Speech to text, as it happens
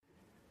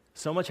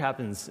So much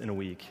happens in a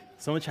week.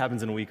 So much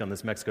happens in a week on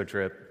this Mexico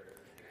trip.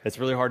 It's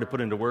really hard to put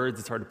into words.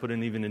 It's hard to put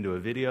in even into a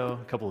video,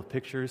 a couple of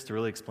pictures to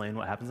really explain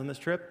what happens on this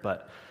trip.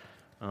 But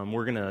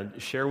we're going to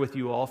share with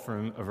you all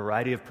from a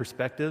variety of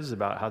perspectives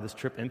about how this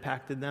trip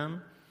impacted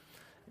them.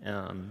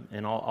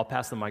 And I'll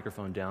pass the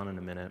microphone down in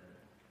a minute.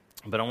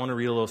 But I want to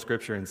read a little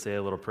scripture and say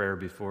a little prayer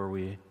before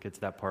we get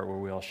to that part where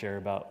we all share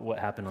about what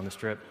happened on this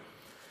trip.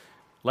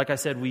 Like I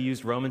said, we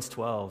used Romans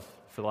 12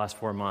 for the last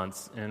 4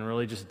 months and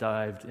really just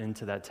dived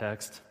into that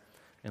text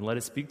and let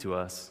it speak to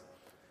us.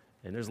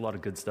 And there's a lot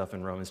of good stuff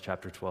in Romans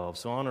chapter 12.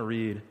 So I want to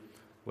read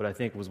what I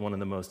think was one of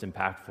the most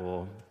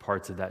impactful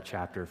parts of that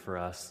chapter for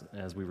us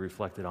as we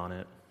reflected on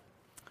it.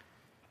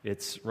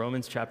 It's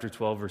Romans chapter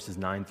 12, verses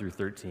 9 through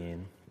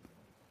 13.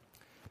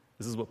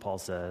 This is what Paul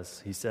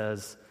says. He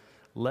says,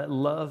 "Let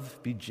love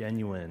be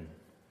genuine.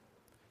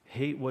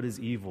 Hate what is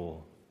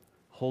evil.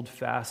 Hold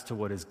fast to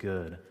what is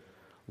good.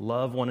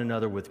 Love one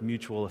another with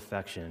mutual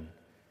affection.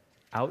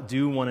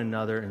 Outdo one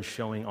another in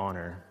showing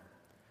honor.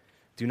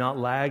 Do not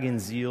lag in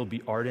zeal,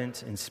 be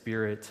ardent in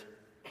spirit,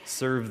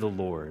 serve the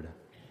Lord.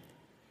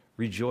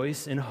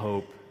 Rejoice in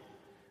hope,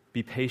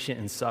 be patient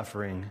in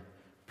suffering,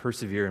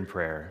 persevere in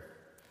prayer.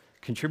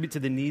 Contribute to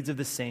the needs of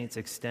the saints,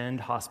 extend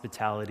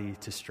hospitality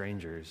to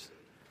strangers."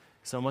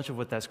 So much of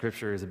what that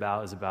scripture is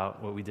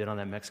about what we did on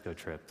that Mexico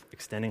trip,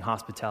 extending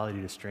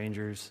hospitality to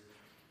strangers,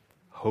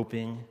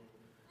 hoping,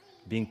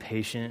 being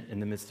patient in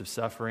the midst of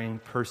suffering,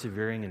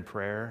 persevering in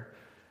prayer,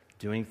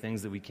 doing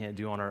things that we can't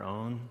do on our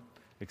own,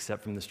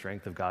 except from the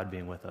strength of God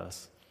being with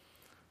us.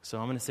 So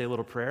I'm going to say a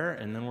little prayer,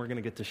 and then we're going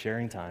to get to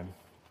sharing time.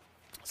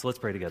 So let's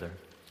pray together.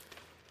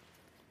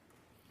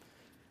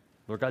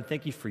 Lord God,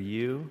 thank you for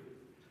you.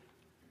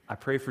 I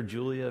pray for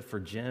Julia, for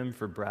Jim,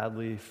 for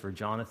Bradley, for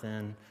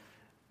Jonathan,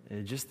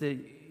 just that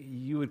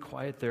you would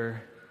quiet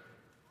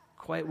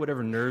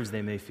whatever nerves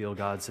they may feel,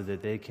 God, so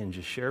that they can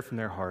just share from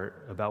their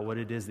heart about what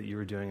it is that you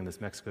were doing in this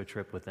Mexico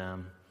trip with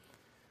them,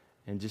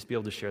 and just be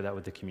able to share that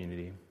with the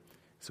community.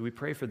 So we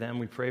pray for them.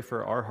 We pray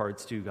for our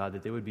hearts too, God,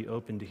 that they would be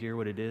open to hear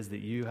what it is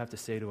that you have to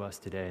say to us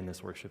today in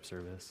this worship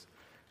service.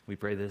 We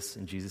pray this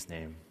in Jesus'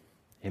 name.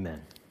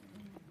 Amen.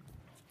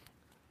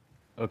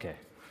 Okay,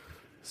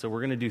 so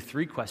we're going to do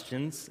 3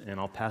 questions, and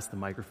I'll pass the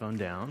microphone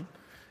down.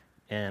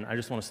 And I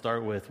just want to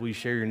start with, will you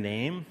share your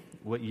name,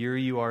 what year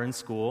you are in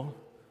school,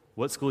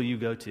 what school you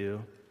go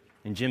to,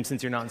 and Jim,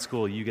 since you're not in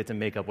school, you get to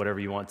make up whatever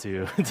you want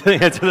to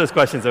answer those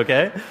questions,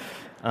 okay?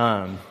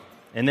 And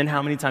then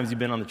how many times you've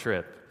been on the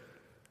trip.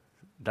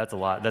 That's a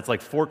lot. That's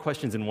like 4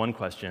 questions in 1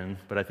 question,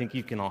 but I think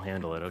you can all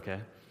handle it, okay?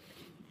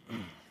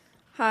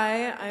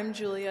 Hi, I'm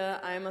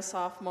Julia. I'm a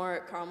sophomore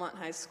at Carlmont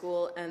High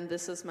School, and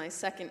this is my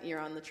 2nd year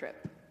on the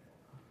trip.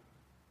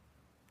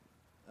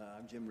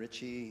 I'm Jim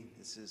Ritchie.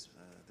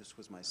 This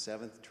was my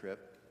 7th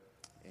trip,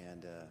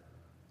 and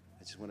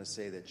I just want to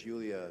say that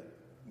Julia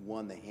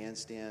won the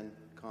handstand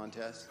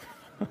contest,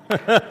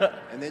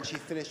 and then she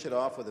finished it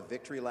off with a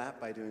victory lap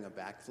by doing a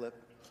backflip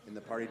in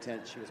the party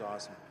tent. She was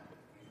awesome.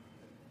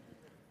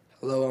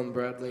 Hello, I'm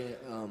Bradley.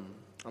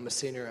 I'm a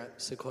senior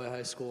at Sequoia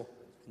High School.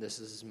 This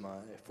is my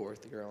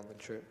 4th year on the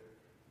trip.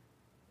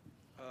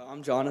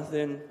 I'm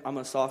Jonathan. I'm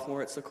a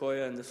sophomore at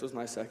Sequoia, and this was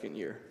my 2nd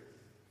year.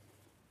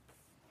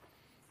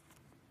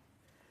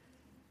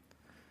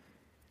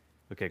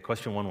 Okay,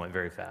 question 1 went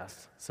very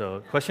fast.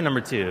 So question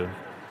number 2.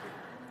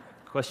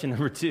 Question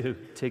number 2,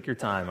 take your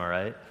time, all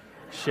right?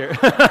 Share.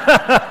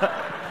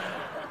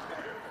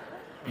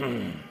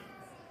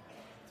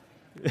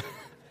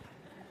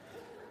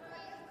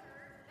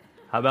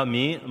 How about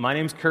me? My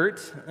name's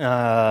Kurt.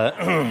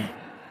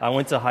 I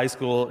went to high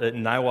school at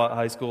Niwot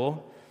High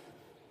School.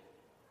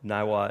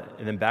 Niwot,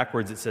 and then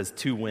backwards it says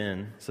to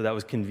win. So that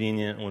was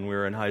convenient when we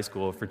were in high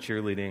school for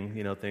cheerleading,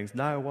 things.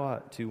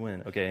 Niwot, to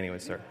win. Okay, anyway,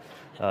 sorry.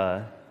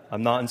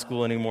 I'm not in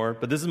school anymore,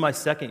 but this is my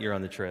 2nd year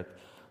on the trip,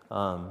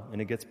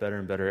 and it gets better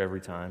and better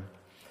every time.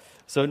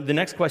 So the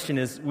next question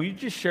is, will you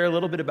just share a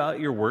little bit about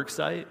your work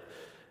site?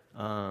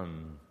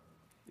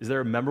 Is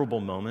there a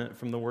memorable moment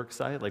from the work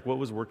site? Like what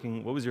was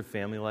your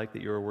family like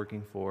that you were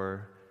working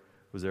for?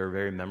 Was there a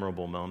very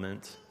memorable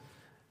moment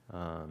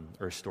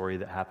or a story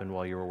that happened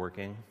while you were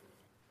working?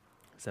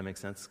 Does that make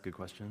sense? Good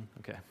question.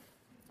 Okay.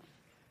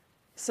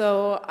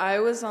 So I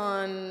was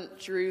on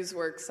Drew's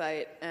work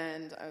site,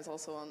 and I was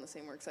also on the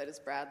same work site as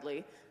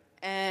Bradley.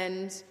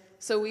 And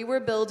so we were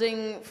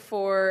building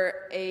for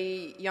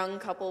a young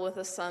couple with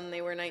a son.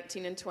 They were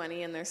 19 and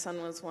 20, and their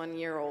son was 1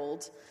 year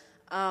old.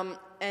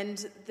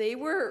 And they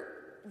were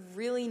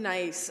really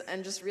nice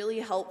and just really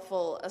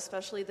helpful,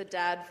 especially the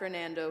dad,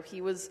 Fernando.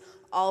 He was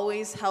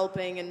always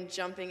helping and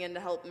jumping in to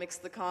help mix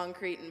the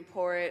concrete and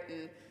pour it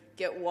and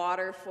get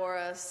water for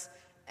us.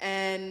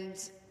 And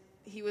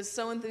he was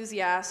so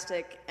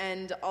enthusiastic.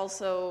 And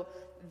also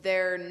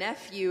their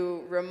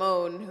nephew,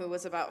 Ramon, who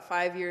was about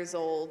 5 years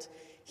old,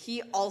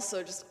 he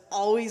also just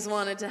always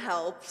wanted to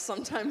help,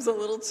 sometimes a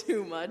little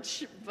too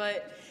much,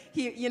 but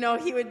he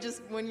would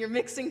just, when you're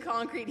mixing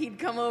concrete, he'd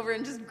come over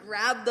and just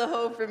grab the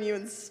hoe from you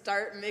and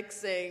start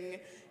mixing.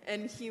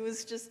 And he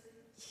was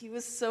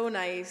so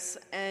nice.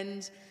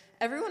 And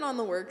Everyone on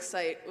the work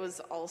site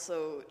was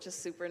also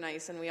just super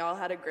nice, and we all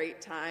had a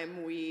great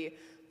time. We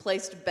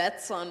placed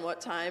bets on what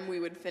time we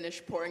would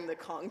finish pouring the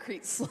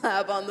concrete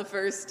slab on the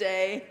first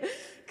day,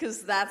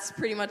 because that's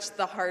pretty much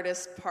the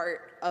hardest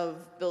part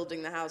of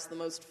building the house, the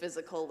most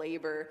physical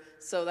labor.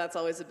 So that's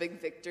always a big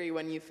victory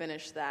when you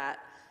finish that.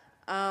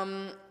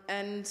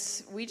 And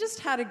we just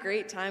had a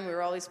great time. We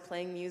were always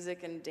playing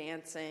music and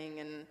dancing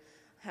and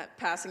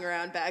passing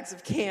around bags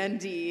of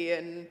candy,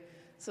 and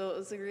so it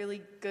was a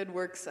really good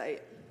work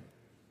site.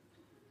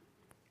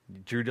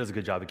 Drew does a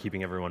good job of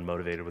keeping everyone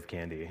motivated with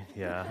candy.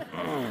 Yeah.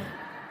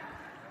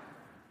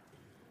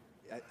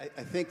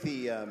 I think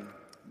the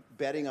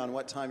betting on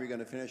what time you're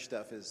going to finish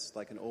stuff is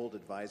like an old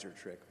advisor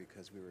trick,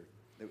 because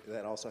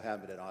that also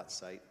happened at Ott's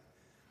site.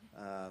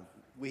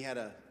 We had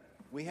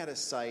a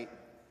site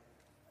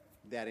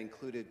that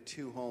included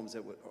 2 homes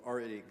that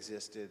already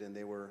existed, and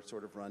they were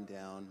sort of run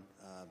down.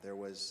 There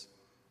was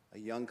a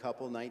young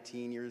couple,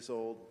 19 years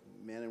old,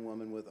 man and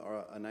woman with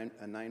a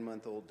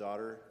 9-month-old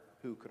daughter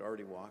who could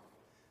already walk.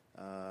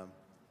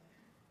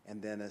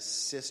 And then a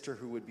sister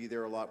who would be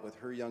there a lot with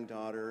her young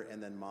daughter,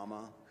 and then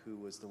Mama, who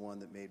was the one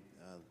that made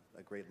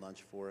a great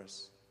lunch for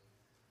us.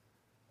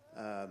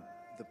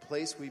 The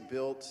place we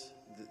built,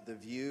 the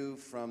view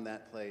from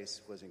that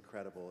place was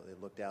incredible.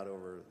 It looked out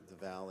over the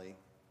valley,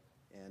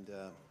 and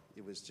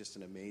it was just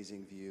an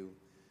amazing view.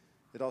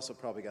 It also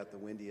probably got the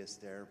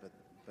windiest there,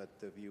 but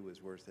the view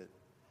was worth it.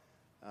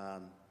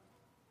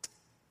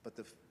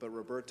 But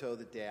Roberto,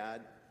 the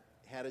dad,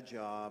 had a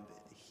job.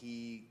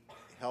 He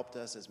helped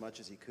us as much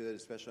as he could,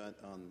 especially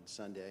on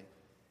Sunday.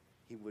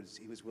 He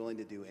was willing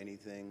to do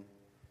anything.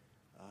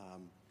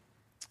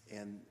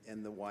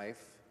 And the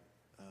wife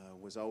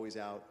was always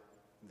out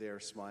there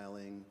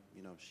smiling.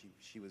 You know,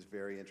 she was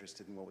very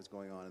interested in what was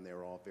going on, and they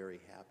were all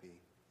very happy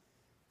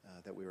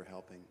that we were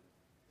helping.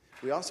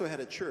 We also had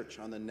a church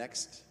on the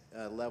next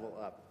level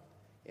up,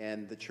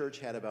 and the church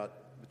had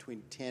about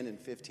between 10 and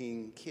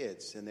 15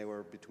 kids, and they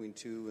were between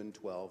 2 and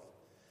 12.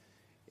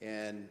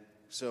 And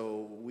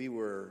so we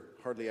were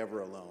hardly ever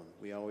alone.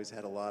 We always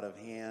had a lot of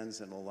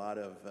hands and a lot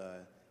of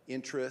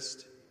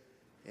interest.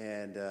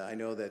 And I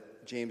know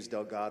that James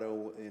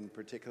Delgado, in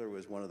particular,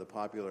 was one of the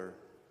popular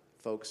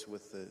folks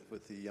with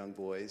the young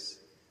boys.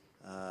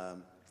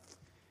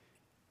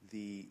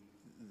 The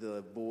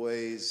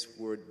boys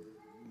would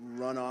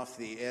run off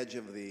the edge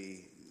of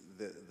the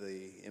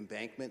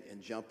embankment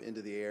and jump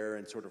into the air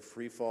and sort of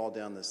free fall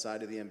down the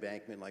side of the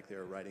embankment like they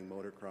were riding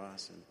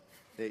motocross, and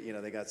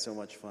they got so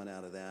much fun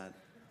out of that.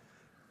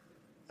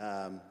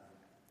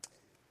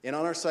 And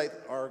on our site,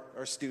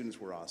 our students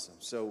were awesome.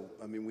 So,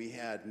 I mean, we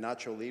had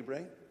Nacho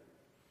Libre,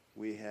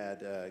 we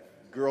had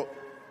Girl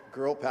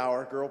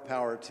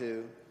Power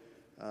 2.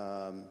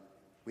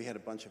 We had a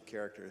bunch of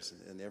characters,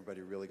 and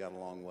everybody really got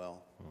along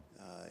well,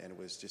 and it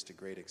was just a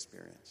great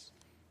experience.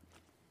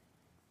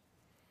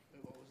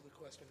 What was the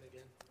question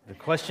again?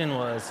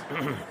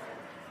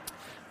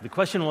 The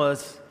question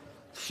was,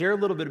 share a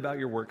little bit about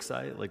your work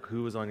site, like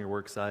who was on your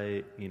work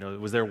site. You know,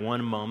 was there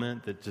one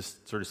moment that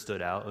just sort of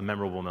stood out, a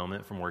memorable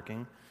moment from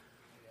working?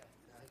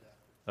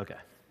 Okay.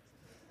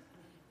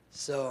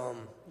 So,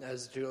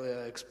 as Julia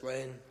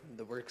explained,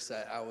 the work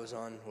site I was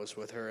on was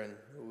with her, and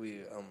we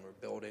were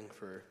building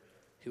for,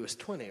 he was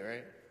 20,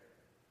 right?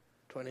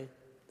 20,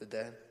 the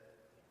dad?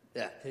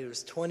 Yeah, he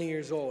was 20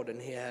 years old, and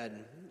he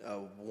had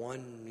a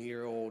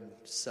 1-year-old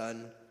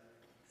son,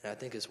 and I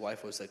think his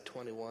wife was like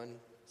 21,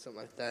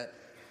 something like that.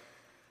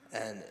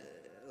 And,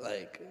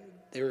 like,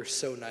 they were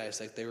so nice.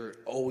 Like, they were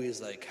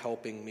always, like,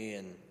 helping me,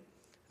 and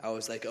I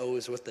was, like,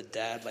 always with the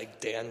dad,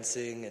 like,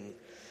 dancing, and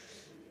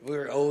we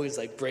were always,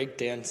 like, break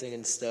dancing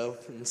and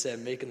stuff. Instead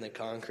of making the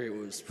concrete,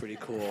 was pretty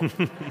cool.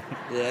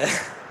 Yeah.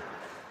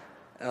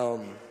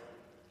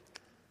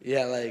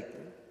 Yeah, like,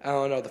 I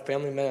don't know, the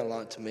family meant a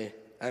lot to me.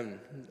 I'm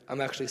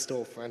actually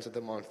still friends with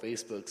them on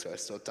Facebook, so I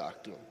still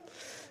talk to them.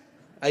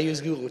 I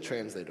use Google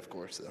Translate, of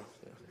course, though.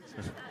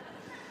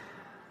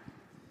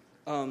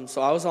 Yeah.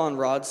 So I was on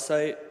Rod's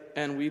site,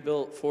 and we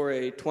built for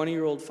a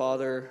 20-year-old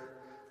father,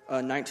 a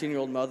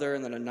 19-year-old mother,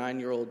 and then a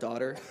 9-year-old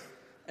daughter.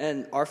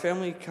 And our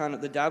family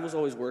the dad was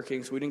always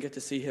working, so we didn't get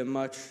to see him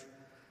much.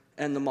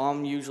 And the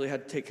mom usually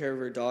had to take care of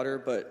her daughter,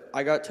 but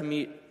I got to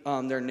meet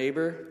their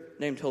neighbor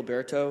named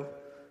Hilberto,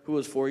 who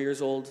was 4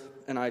 years old,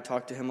 and I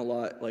talked to him a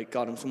lot, like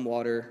got him some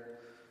water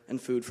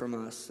and food from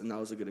us, and that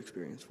was a good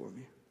experience for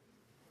me.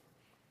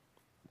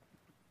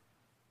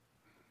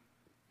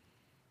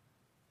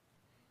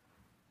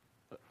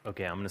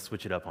 Okay, I'm going to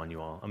switch it up on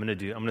you all. I'm going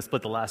to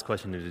split the last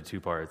question into 2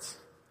 parts,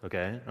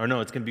 okay? Or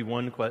no, it's going to be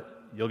one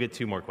you'll get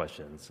 2 more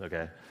questions,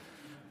 okay?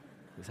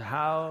 So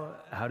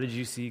how did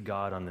you see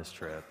God on this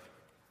trip?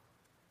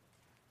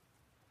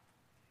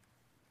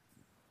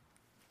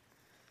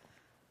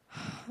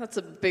 That's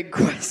a big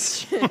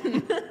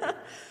question.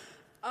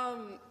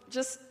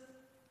 Just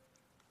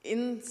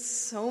in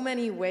so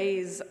many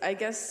ways, I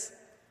guess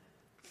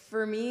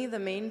for me, the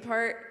main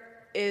part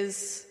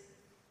is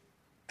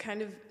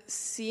kind of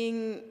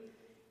seeing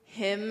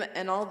him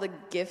and all the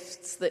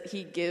gifts that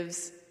he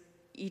gives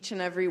each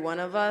and every one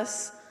of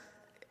us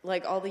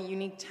like all the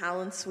unique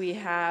talents we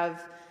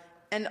have,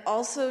 and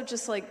also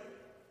just like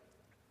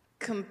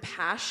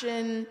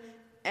compassion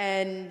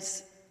and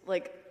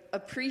like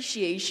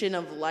appreciation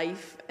of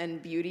life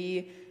and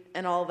beauty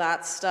and all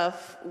that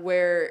stuff,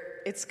 where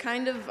it's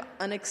kind of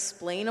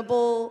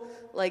unexplainable.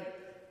 Like,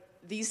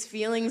 these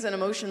feelings and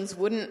emotions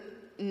wouldn't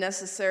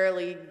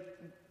necessarily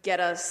get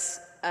us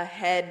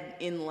ahead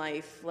in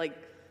life, like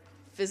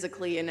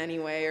physically in any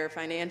way or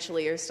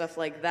financially or stuff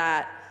like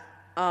that.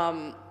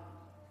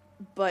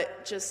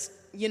 But just,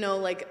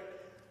 like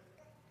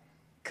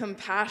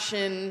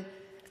compassion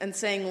and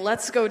saying,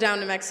 let's go down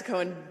to Mexico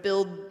and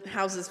build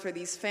houses for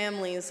these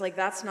families, like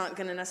that's not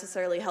going to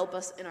necessarily help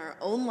us in our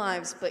own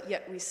lives, but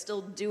yet we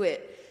still do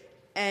it.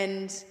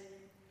 And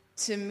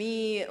to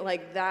me,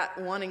 like that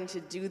wanting to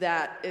do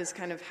that is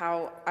kind of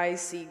how I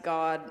see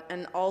God,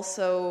 and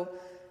also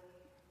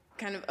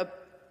kind of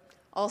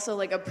also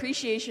like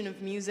appreciation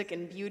of music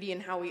and beauty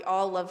and how we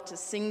all love to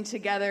sing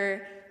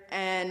together,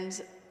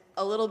 and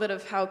a little bit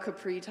of how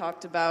Capri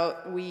talked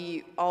about,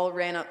 we all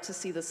ran up to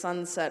see the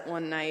sunset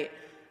one night.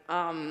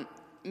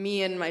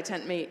 Me and my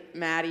tent mate,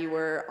 Maddie,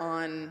 were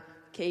on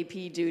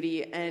KP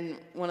duty, and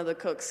one of the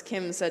cooks,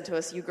 Kim, said to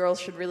us, you girls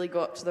should really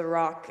go up to the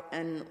rock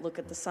and look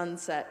at the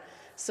sunset.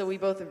 So we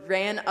both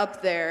ran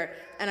up there,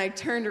 and I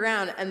turned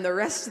around, and the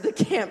rest of the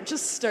camp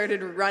just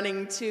started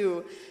running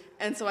too.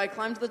 And so I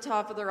climbed to the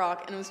top of the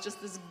rock, and it was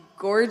just this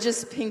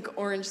gorgeous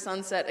pink-orange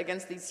sunset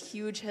against these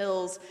huge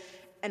hills,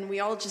 and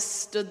we all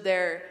just stood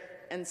there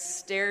and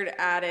stared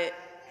at it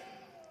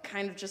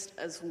kind of just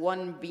as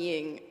one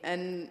being.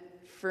 And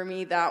for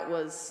me, that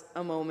was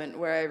a moment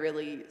where I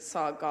really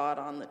saw God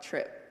on the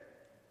trip.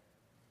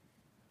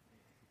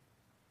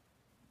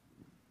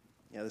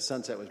 Yeah, the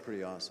sunset was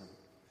pretty awesome.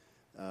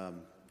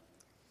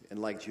 And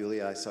like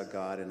Julia, I saw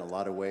God in a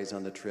lot of ways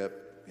on the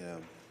trip.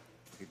 You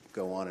could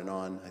go on and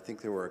on. I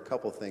think there were a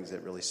couple things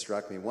that really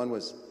struck me. One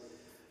was,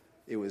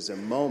 it was a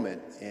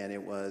moment, and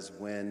it was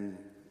when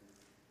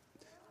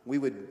we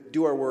would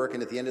do our work,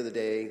 and at the end of the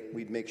day,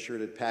 we'd make sure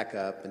to pack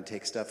up and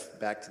take stuff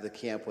back to the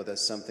camp with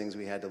us, some things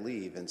we had to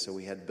leave. And so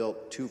we had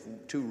built two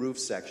roof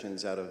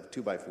sections out of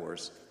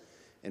 2x4s,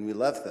 and we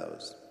left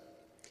those.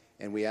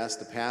 And we asked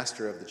the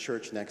pastor of the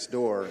church next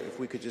door if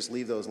we could just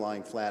leave those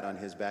lying flat on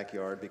his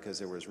backyard because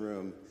there was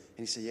room. And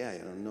he said, yeah,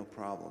 no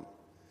problem.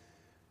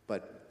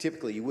 But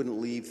typically you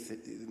wouldn't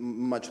leave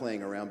much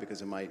laying around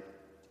because it might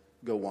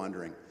go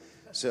wandering.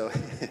 So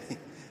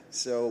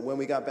so when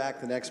we got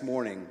back the next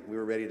morning, we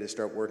were ready to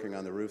start working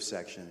on the roof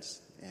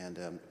sections.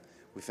 And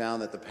we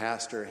found that the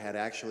pastor had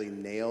actually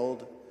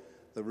nailed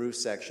the roof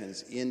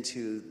sections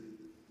into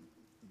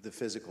the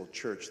physical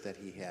church that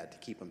he had to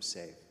keep them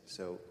safe.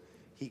 So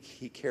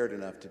he cared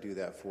enough to do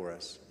that for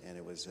us, and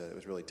it was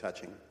really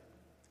touching.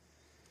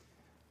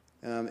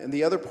 And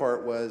the other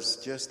part was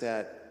just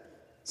that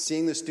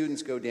seeing the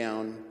students go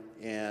down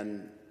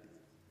and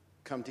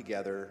come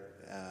together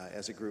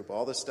as a group.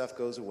 All this stuff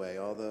goes away.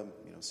 All the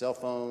cell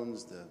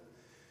phones,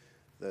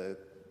 the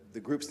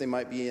groups they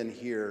might be in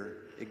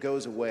here, it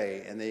goes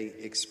away, and they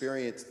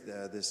experience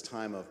this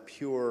time of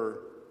pure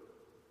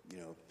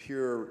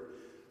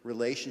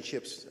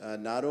relationships,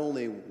 not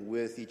only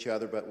with each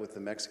other, but with the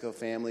Mexico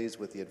families,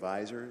 with the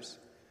advisors.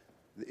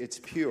 It's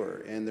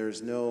pure, and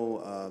there's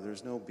no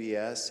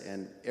BS,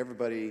 and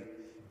everybody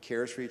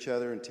cares for each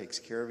other and takes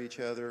care of each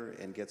other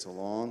and gets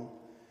along.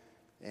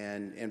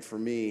 And for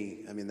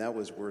me, I mean, that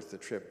was worth the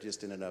trip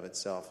just in and of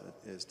itself,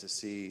 is to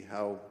see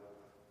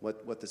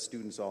what the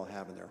students all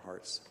have in their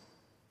hearts.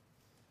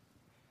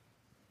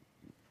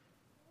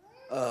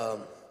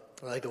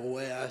 Like the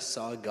way I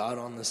saw God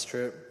on this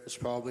trip was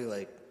probably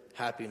like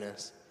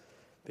happiness,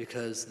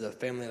 because the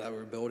family that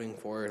we're building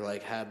for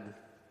had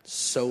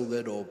so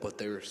little, but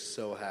they were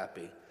so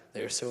happy.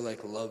 They were so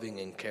loving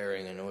and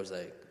caring, and it was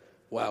like,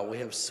 wow, we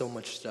have so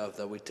much stuff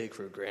that we take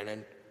for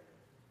granted,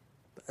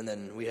 and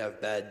then we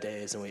have bad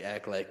days and we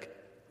act like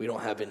we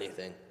don't have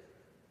anything.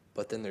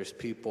 But then there's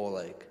people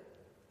like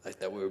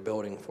that we were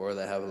building for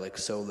that have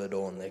so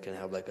little, and they can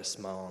have a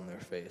smile on their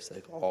face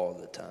all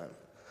the time.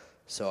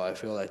 So I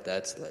feel like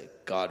that's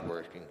God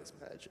working His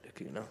magic,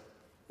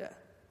 Yeah.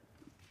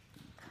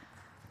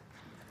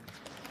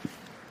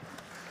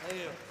 Thank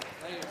you.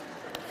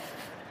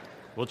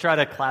 We'll try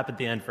to clap at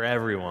the end for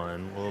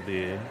everyone.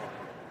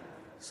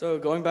 So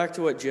going back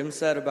to what Jim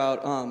said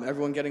about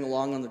everyone getting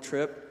along on the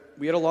trip,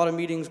 we had a lot of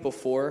meetings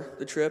before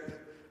the trip,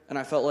 and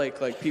I felt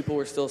like people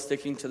were still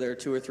sticking to their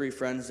 2 or 3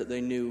 friends that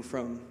they knew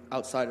from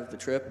outside of the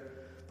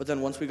trip. But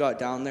then once we got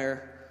down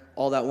there,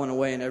 all that went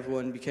away, and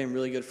everyone became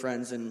really good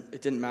friends, and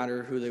it didn't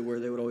matter who they were.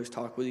 They would always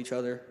talk with each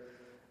other.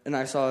 And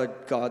I saw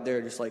God there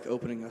just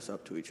opening us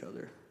up to each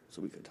other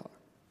so we could talk.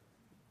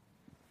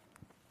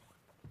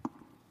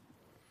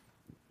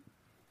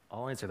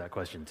 I'll answer that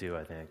question too,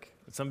 I think.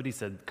 Somebody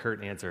said,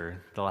 Kurt,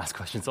 answer the last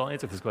question, so I'll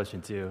answer this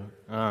question too.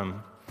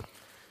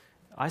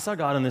 I saw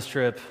God on this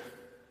trip.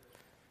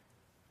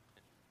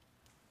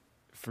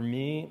 For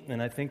me,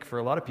 and I think for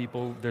a lot of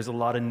people, there's a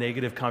lot of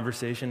negative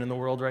conversation in the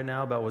world right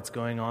now about what's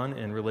going on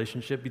in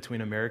relationship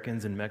between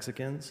Americans and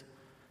Mexicans.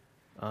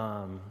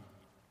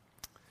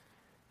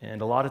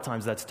 And a lot of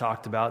times that's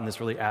talked about in this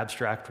really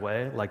abstract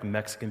way, like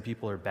Mexican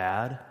people are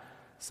bad.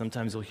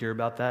 Sometimes you'll hear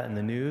about that in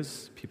the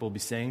news. People will be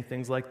saying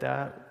things like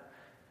that.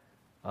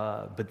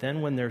 But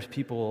then when there's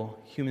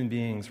people, human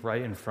beings,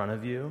 right in front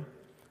of you,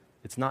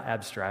 it's not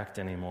abstract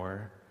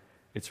anymore.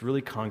 It's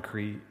really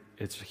concrete.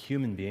 It's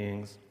human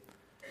beings.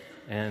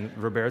 And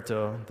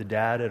Roberto, the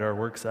dad at our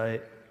work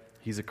site,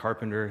 he's a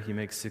carpenter. He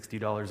makes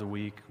 $60 a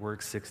week,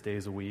 works 6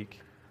 days a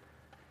week.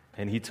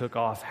 And he took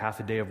off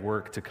half a day of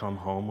work to come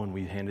home when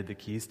we handed the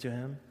keys to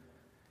him,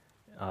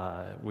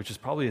 which is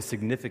probably a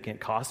significant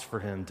cost for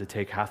him to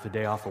take half a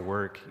day off of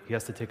work. He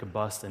has to take a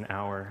bus an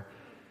hour.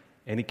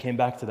 And he came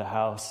back to the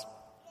house,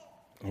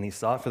 and he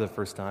saw it for the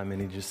first time, and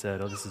he just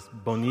said, "Oh, this is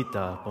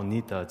bonita,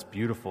 bonita, it's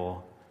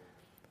beautiful."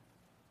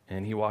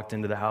 And he walked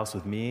into the house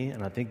with me,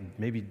 and I think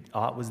maybe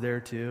Ott was there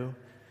too.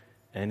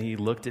 And he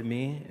looked at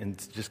me and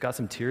just got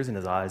some tears in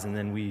his eyes, and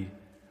then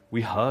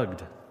we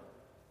hugged.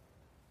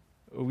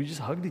 We just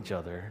hugged each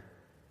other.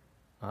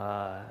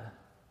 And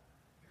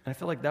I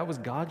feel like that was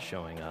God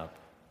showing up.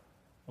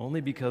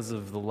 Only because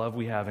of the love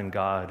we have in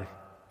God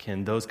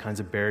can those kinds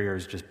of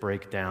barriers just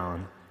break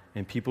down.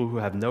 And people who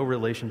have no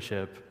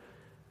relationship,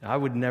 I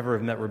would never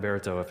have met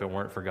Roberto if it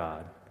weren't for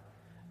God.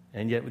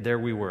 And yet there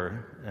we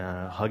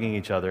were, hugging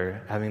each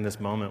other, having this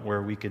moment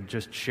where we could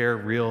just share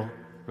real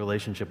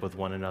relationship with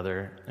one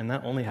another. And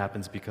that only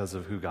happens because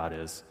of who God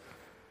is.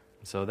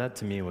 So that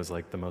to me was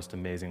like the most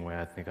amazing way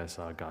I think I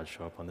saw God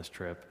show up on this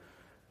trip.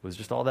 Was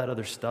just all that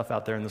other stuff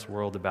out there in this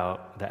world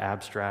about the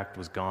abstract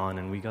was gone,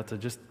 and we got to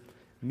just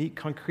meet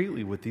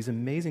concretely with these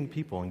amazing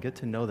people and get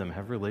to know them,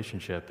 have a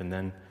relationship, and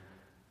then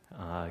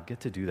get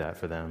to do that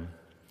for them.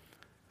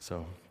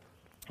 So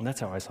and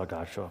that's how I saw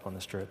God show up on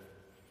this trip.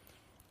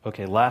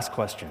 Okay, last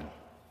question.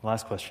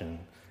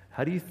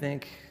 How do you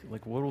think,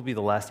 what will be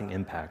the lasting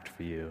impact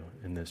for you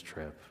in this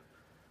trip?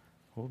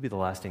 What will be the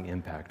lasting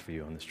impact for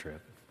you on this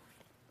trip?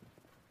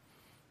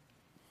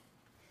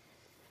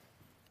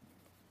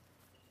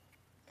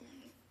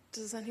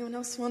 Does anyone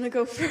else want to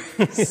go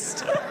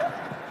first?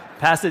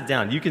 Pass it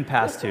down. You can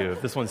pass too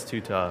if this one's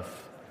too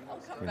tough. I'll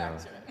come back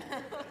to it.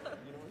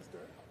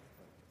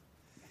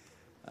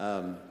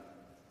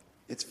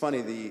 It's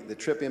funny, the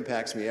trip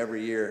impacts me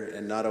every year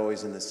and not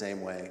always in the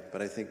same way.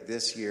 But I think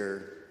this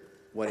year,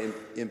 what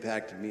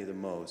impacted me the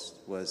most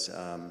was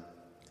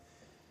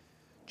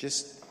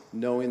just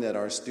knowing that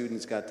our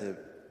students got to,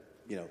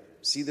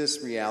 see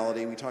this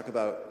reality. We talk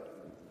about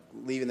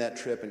leaving that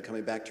trip and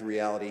coming back to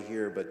reality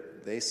here,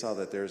 but they saw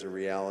that there's a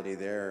reality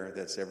there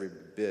that's every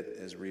bit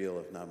as real,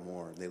 if not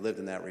more. They lived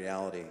in that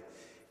reality.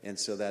 And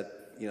so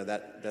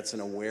that's an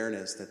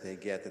awareness that they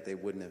get that they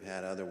wouldn't have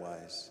had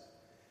otherwise.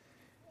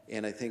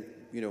 And I think,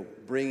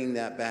 bringing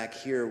that back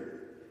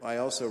here, I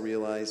also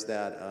realized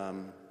that,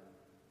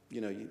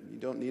 you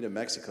don't need a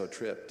Mexico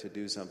trip to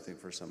do something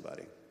for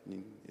somebody.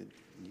 You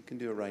can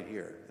do it right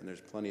here, and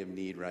there's plenty of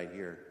need right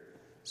here.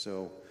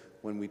 So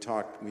when we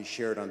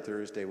shared on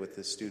Thursday with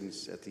the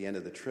students at the end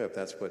of the trip,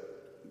 that's what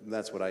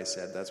I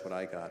said, that's what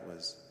I got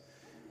was,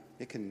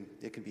 it can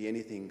be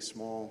anything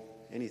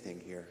small,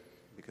 anything here,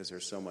 because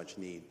there's so much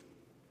need.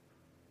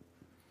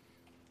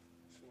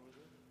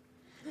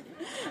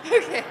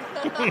 Okay.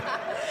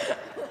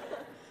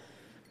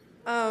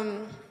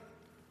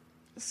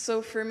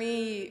 So for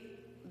me,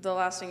 the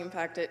lasting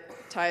impact, it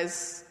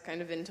ties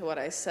kind of into what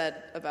I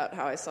said about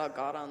how I saw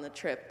God on the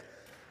trip.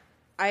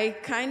 I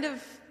kind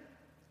of,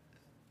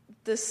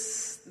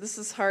 this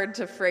is hard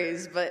to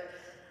phrase, but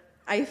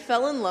I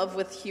fell in love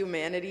with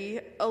humanity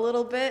a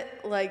little bit.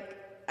 Like,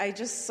 I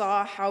just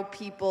saw how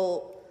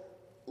people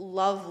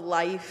love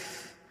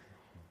life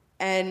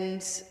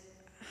and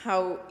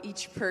how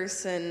each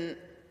person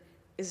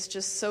is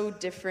just so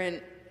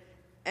different,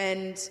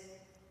 and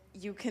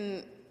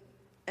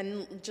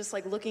just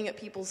like looking at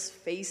people's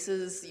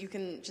faces, you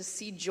can just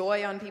see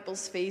joy on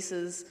people's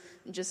faces,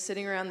 and just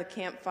sitting around the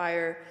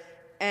campfire.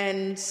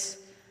 And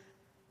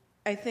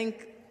I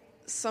think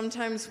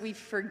sometimes we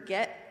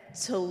forget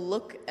to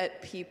look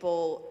at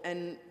people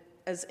and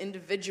as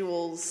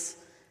individuals,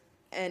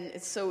 and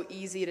it's so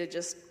easy to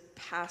just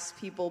pass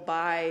people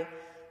by,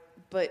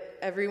 but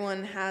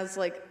everyone has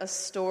like a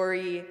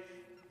story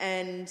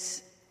and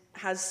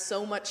has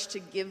so much to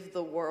give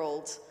the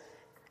world.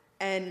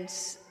 And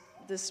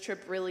this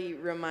trip really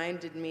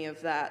reminded me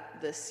of that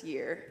this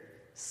year.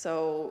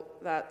 So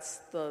that's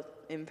the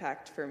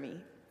impact for me.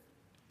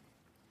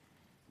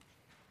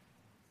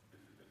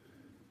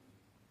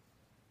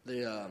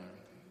 The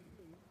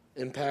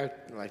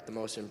impact, like the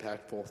most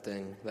impactful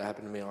thing that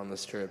happened to me on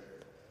this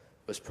trip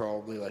was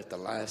probably like the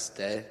last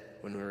day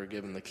when we were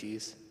given the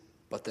keys.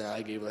 But then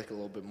I gave like a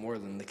little bit more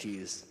than the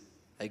keys.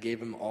 I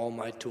gave him all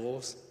my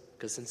tools,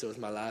 because since it was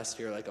my last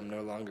year, like I'm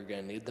no longer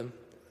going to need them.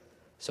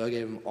 So I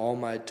gave him all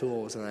my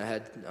tools, and I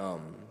had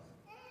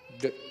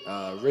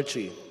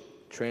Richie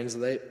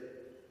translate.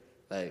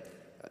 Like,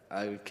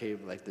 I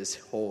gave like this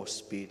whole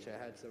speech.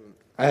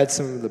 I had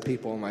some of the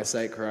people on my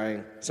site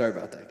crying. Sorry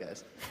about that,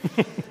 guys.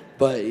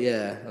 But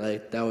yeah,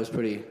 like that was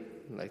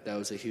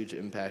a huge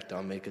impact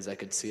on me, because I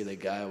could see the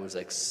guy was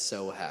like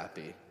so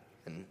happy,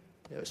 and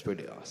it was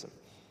pretty awesome.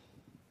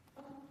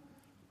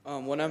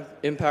 One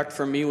impact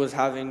for me was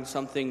having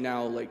something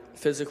now, like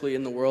physically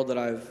in the world that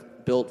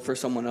I've built for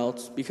someone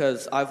else,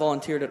 because I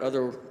volunteered at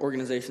other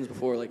organizations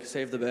before, like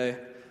Save the Bay,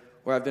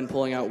 where I've been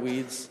pulling out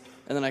weeds,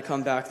 and then I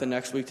come back the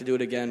next week to do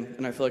it again,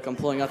 and I feel like I'm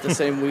pulling out the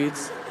same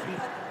weeds.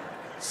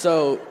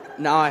 So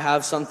now I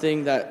have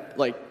something that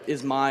like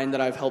is mine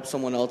that I've helped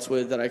someone else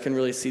with, that I can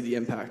really see the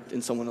impact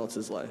in someone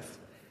else's life.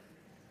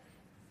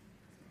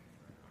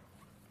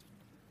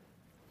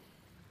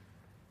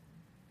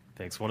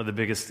 Thanks. One of the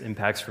biggest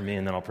impacts for me,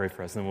 and then I'll pray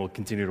for us, and then we'll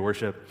continue to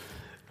worship,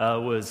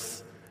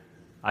 was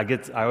I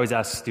always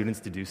ask students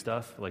to do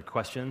stuff, like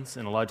questions,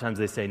 and a lot of times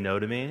they say no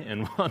to me.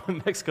 And on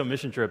the Mexico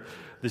mission trip,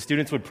 the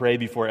students would pray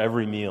before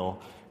every meal.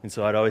 And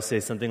so I'd always say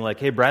something like,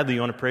 hey, Bradley, you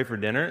want to pray for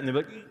dinner? And they'd be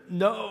like,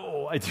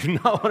 no, I do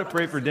not want to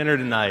pray for dinner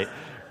tonight.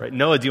 Right?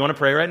 Noah, do you want to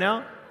pray right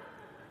now?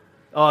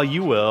 Oh,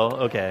 you will.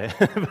 Okay.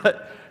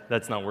 But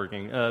that's not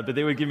working. But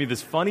they would give me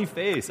this funny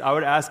face. I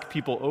would ask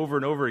people over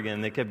and over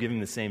again. They kept giving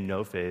the same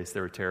no face.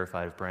 They were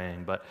terrified of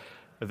praying. But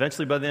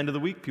eventually, by the end of the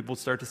week, people would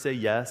start to say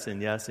yes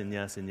and yes and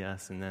yes and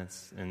yes,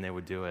 and they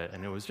would do it.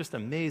 And it was just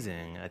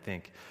amazing, I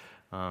think.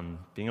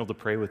 Being able to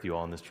pray with you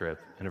all on this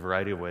trip in a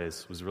variety of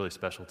ways was really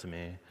special to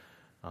me.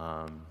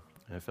 And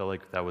I felt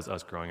like that was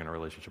us growing in our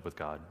relationship with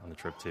God on the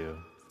trip, too.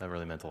 That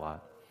really meant a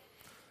lot.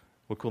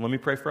 Well, cool. Let me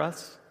pray for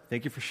us.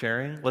 Thank you for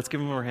sharing. Let's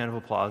give them a round of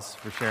applause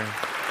for sharing.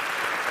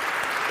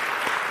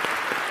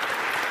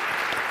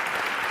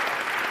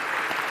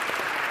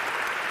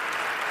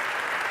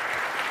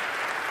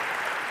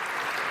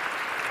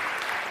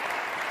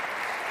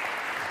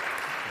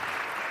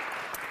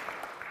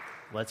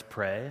 Let's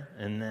pray,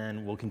 and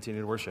then we'll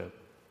continue to worship.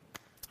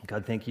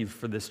 God, thank you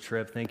for this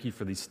trip. Thank you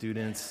for these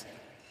students.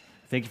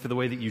 Thank you for the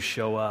way that you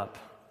show up.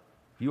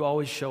 You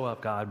always show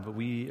up, God, but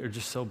we are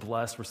just so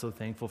blessed. We're so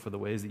thankful for the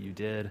ways that you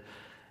did,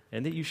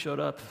 and that you showed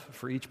up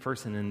for each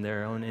person in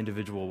their own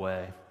individual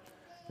way.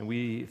 And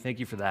we thank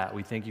you for that.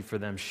 We thank you for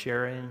them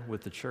sharing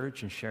with the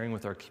church and sharing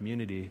with our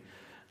community,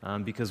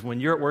 because when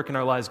you're at work in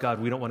our lives, God,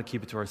 we don't want to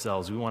keep it to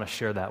ourselves. We want to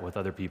share that with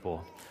other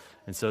people.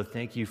 And so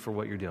thank you for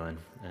what you're doing,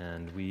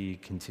 and we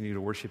continue to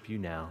worship you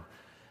now,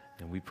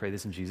 and we pray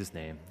this in Jesus'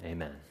 name.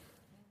 Amen.